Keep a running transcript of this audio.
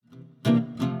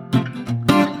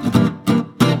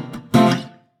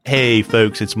Hey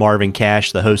folks, it's Marvin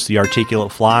Cash, the host of The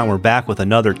Articulate Fly, and we're back with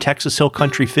another Texas Hill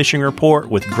Country Fishing Report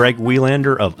with Greg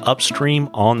Wielander of Upstream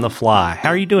on the Fly. How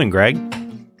are you doing, Greg?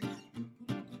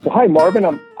 Well, hi, Marvin.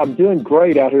 I'm doing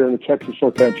great out here in the Texas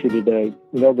Hill Country today.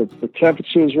 You know, the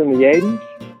temperatures are in the 80s.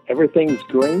 Everything's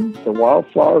green. The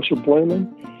wildflowers are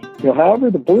blooming. You know, however,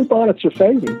 the bluebonnets are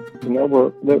fading. You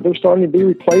know, they're starting to be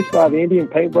replaced by the Indian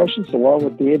paintbrushes along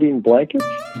with the Indian blankets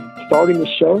starting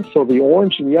to show. So the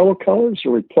orange and yellow colors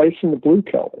are replacing the blue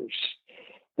colors.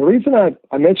 The reason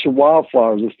I mentioned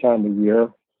wildflowers this time of year,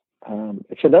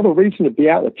 it's another reason to be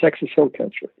out in the Texas Hill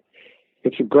Country.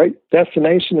 It's a great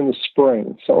destination in the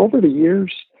spring. So over the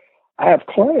years, I have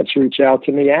clients reach out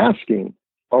to me asking,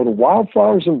 are the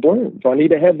wildflowers in bloom? Do I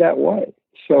need to head that way?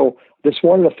 So just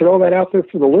wanted to throw that out there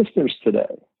for the listeners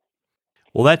today.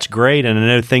 Well, that's great, and I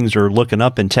know things are looking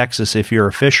up in Texas if you're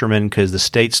a fisherman because the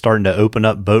state's starting to open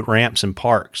up boat ramps and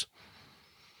parks.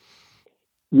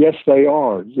 Yes, they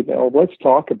are. You know, let's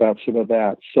talk about some of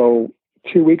that. So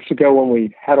 2 weeks ago when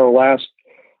we had our last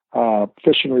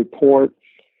fishing report,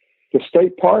 the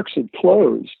state parks had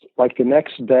closed like the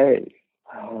next day.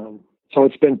 So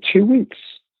it's been 2 weeks,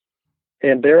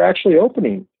 and they're actually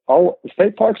opening. All the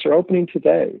state parks are opening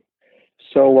today.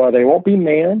 So they won't be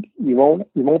manned. You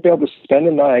won't be able to spend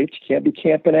the night. You can't be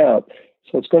camping out.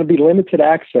 So it's going to be limited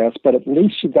access, but at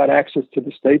least you've got access to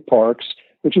the state parks,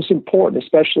 which is important,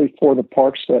 especially for the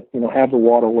parks that have the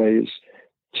waterways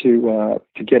to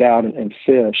get out and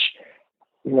fish.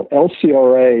 You know,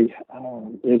 LCRA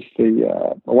is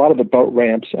a lot of the boat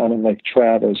ramps out in Lake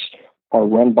Travis are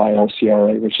run by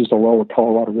LCRA, which is the Lower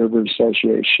Colorado River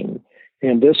Association.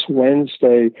 And this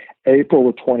Wednesday,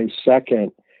 April the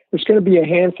 22nd, there's going to be a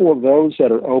handful of those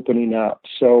that are opening up.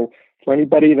 So for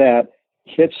anybody that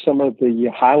hits some of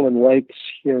the Highland Lakes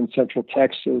here in Central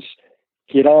Texas,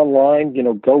 get online,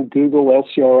 go Google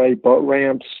LCRA boat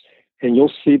ramps, and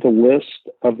you'll see the list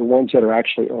of the ones that are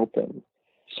actually open.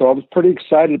 So I was pretty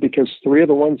excited because 3 of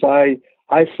the ones I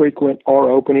frequent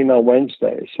are opening on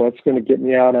Wednesday. So it's going to get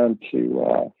me out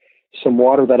onto some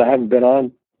water that I haven't been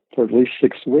on for at least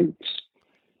 6 weeks.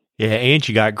 Yeah, and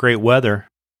you got great weather.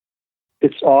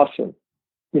 It's awesome.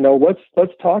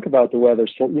 Let's talk about the weather.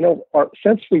 So,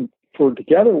 since we were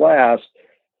together last,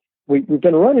 we've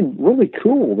been running really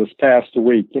cool this past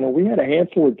week. We had a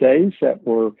handful of days that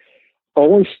were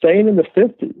only staying in the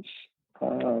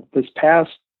 50s. This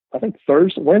past, I think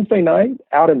Wednesday night,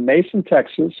 out in Mason,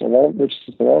 Texas, which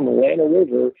is along the Lana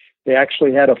River, they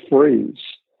actually had a freeze.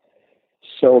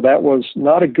 So that was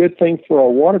not a good thing for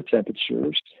our water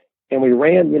temperatures. And we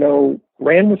ran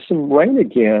with some rain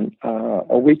again.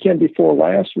 A weekend before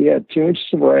last, we had 2 inches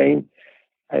of rain.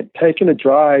 I had taken a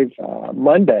drive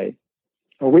Monday,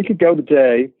 a week ago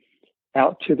today,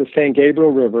 out to the San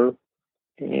Gabriel River,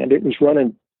 and it was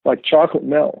running like chocolate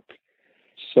milk.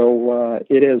 So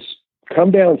it has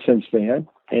come down since then,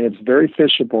 and it's very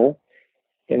fishable.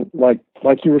 And like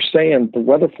you were saying, the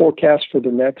weather forecast for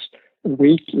the next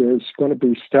week is going to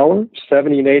be stellar,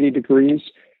 70 and 80 degrees.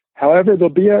 However, there'll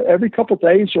be every couple of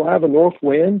days you'll have a north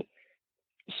wind.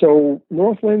 So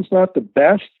north wind's not the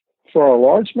best for our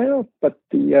largemouth, but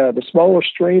the smaller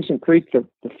streams and creeks,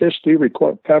 the fish do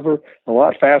recover a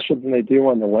lot faster than they do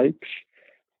on the lakes.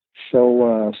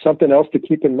 So something else to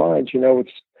keep in mind,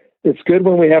 it's good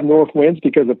when we have north winds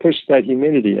because it pushes that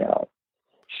humidity out.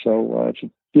 So it's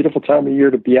a beautiful time of year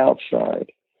to be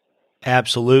outside.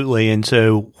 Absolutely. And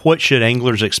so what should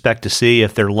anglers expect to see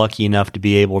if they're lucky enough to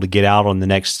be able to get out on the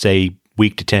next, say,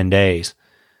 week to 10 days?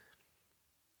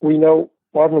 Marvin,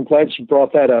 I'm glad you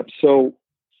brought that up. So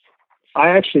I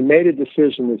actually made a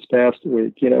decision this past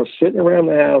week, sitting around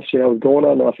the house, going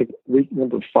on, I think, week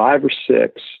number 5 or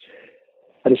 6.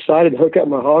 I decided to hook up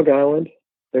my hog island.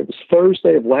 It was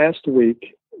Thursday of last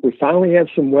week. We finally had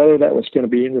some weather that was going to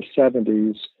be in the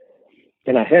 70s.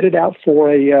 And I headed out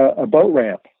for a boat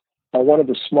ramp on one of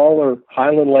the smaller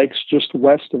Highland lakes just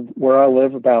west of where I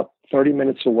live, about 30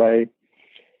 minutes away.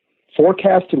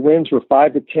 Forecasted winds were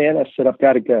 5 to 10. I said, I've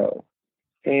got to go.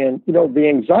 And, the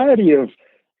anxiety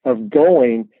of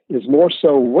going is more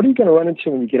so, what are you going to run into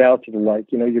when you get out to the lake?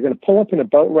 You're going to pull up in a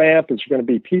boat ramp. Is there going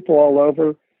to be people all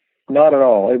over? Not at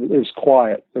all. It was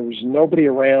quiet. There was nobody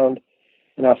around.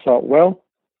 And I thought, well,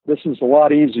 this is a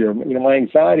lot easier. My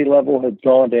anxiety level had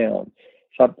gone down.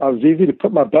 So I was easy to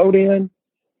put my boat in,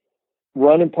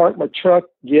 run and park my truck,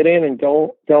 get in and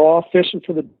go off fishing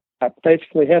for I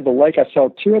basically had the lake. I saw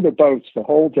 2 other boats the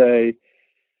whole day.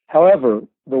 However,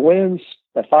 the winds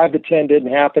at 5 to 10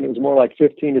 didn't happen. It was more like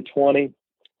 15 to 20.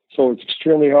 So it's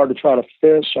extremely hard to try to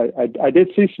fish. I did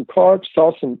see some carp,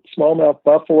 saw some smallmouth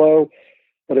buffalo,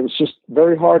 but it was just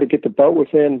very hard to get the boat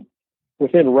within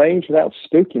within range without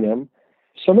spooking them.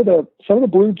 Some of the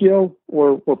bluegill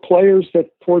were players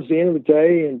that towards the end of the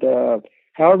day, and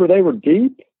however, they were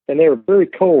deep and they were very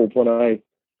cold when I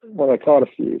caught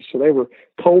a few. So they were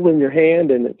cold in your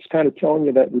hand, and it's kind of telling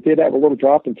you that we did have a little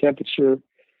drop in temperature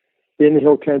in the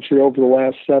hill country over the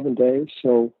last 7 days.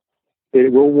 So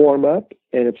it will warm up,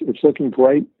 and it's looking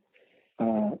great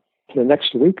for the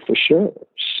next week for sure.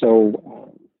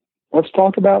 So let's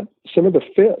talk about some of the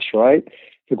fish, right?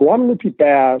 The Guadalupe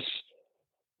bass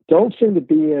don't seem to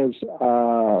be as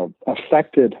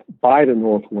affected by the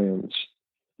north winds,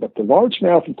 but the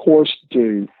largemouth, of course,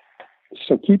 do.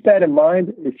 So keep that in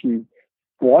mind. If you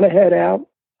want to head out,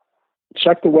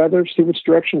 check the weather, see which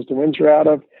directions the winds are out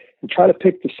of, and try to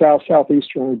pick the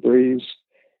southeasterly breeze,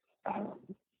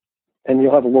 and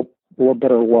you'll have a little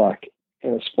better luck.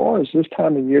 And as far as this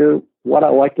time of year, what I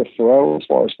like to throw as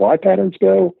far as fly patterns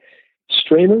go,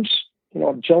 streamers.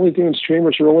 I'm generally doing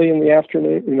streamers early in the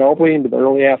afternoon, all the way into the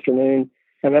early afternoon,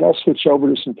 and then I'll switch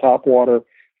over to some topwater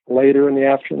later in the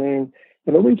afternoon.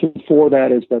 And the reason for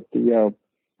that is that the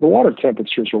water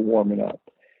temperatures are warming up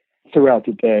throughout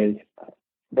the day.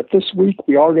 But this week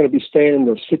we are going to be staying in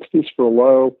the 60s for a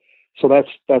low, so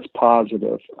that's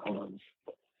positive.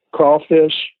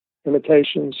 Crawfish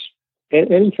imitations,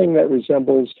 and anything that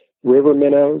resembles river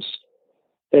minnows,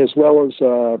 as well as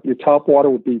your topwater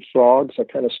would be frogs. I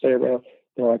kind of stay around,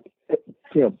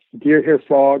 deer hair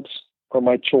frogs are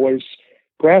my choice.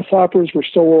 Grasshoppers, we're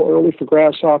still a little early for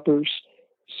grasshoppers,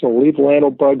 so leave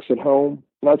lantern bugs at home.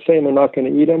 I'm not saying they're not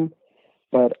going to eat them,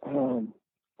 but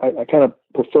I kind of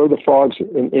prefer the frogs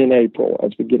in April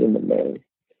as we get into May.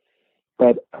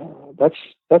 But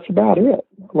that's about it. I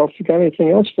don't know if you got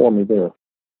anything else for me there.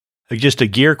 Just a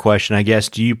gear question, I guess.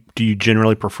 Do you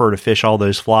generally prefer to fish all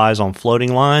those flies on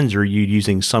floating lines, or are you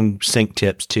using some sink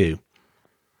tips too?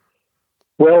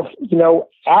 Well,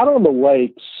 out on the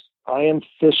lakes, I am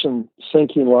fishing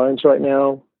sinking lines right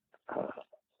now.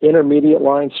 Intermediate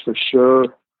lines for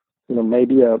sure.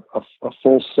 Maybe a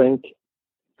full sink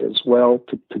as well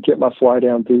to get my fly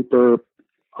down deeper.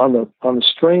 On the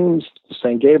streams, the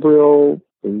San Gabriel,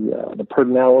 the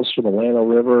Pedernales or the Llano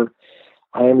River,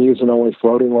 I am using only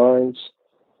floating lines,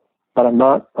 but I'm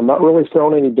not really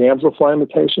throwing any damselfly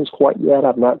imitations quite yet.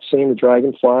 I've not seen the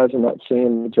dragonflies. I'm not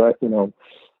seeing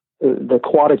the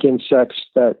aquatic insects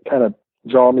that kind of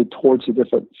draw me towards a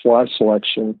different fly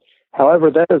selection. However,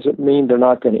 that doesn't mean they're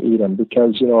not going to eat them,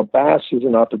 because a bass is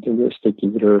an opportunistic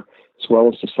eater as well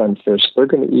as the sunfish. They're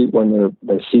going to eat when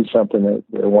they see something that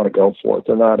they want to go for it.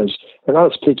 They're not as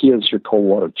picky as your cold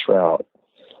water trout.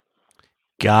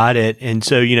 Got it. And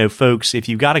so, folks, if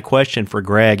you've got a question for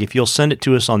Greg, if you'll send it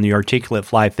to us on the Articulate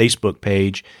Fly Facebook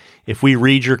page, if we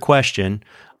read your question,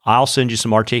 I'll send you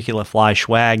some Articulate Fly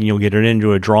swag, and you'll get it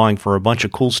into a drawing for a bunch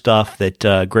of cool stuff that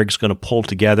Greg's going to pull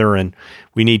together. And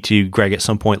we need to, Greg, at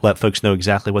some point, let folks know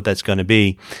exactly what that's going to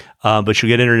be. But you'll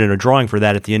get entered in a drawing for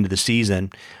that at the end of the season.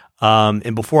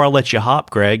 And before I let you hop,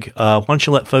 Greg, why don't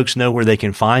you let folks know where they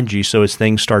can find you, so as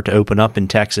things start to open up in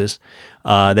Texas,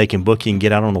 they can book you and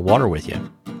get out on the water with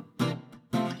you.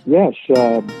 Yes,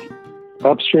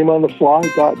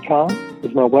 upstreamonthefly.com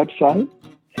is my website,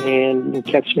 and you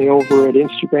can catch me over at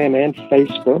Instagram and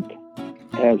Facebook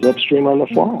as Upstream on the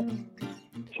Fly.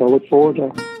 So I look forward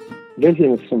to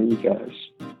visiting with some of you guys.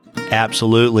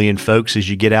 Absolutely. And folks, as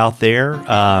you get out there,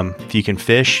 if you can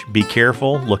fish, be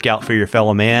careful, look out for your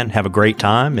fellow man, have a great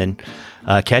time, and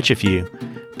catch a few.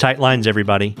 Tight lines,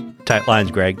 everybody. Tight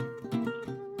lines, Greg.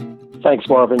 Thanks,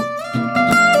 Marvin.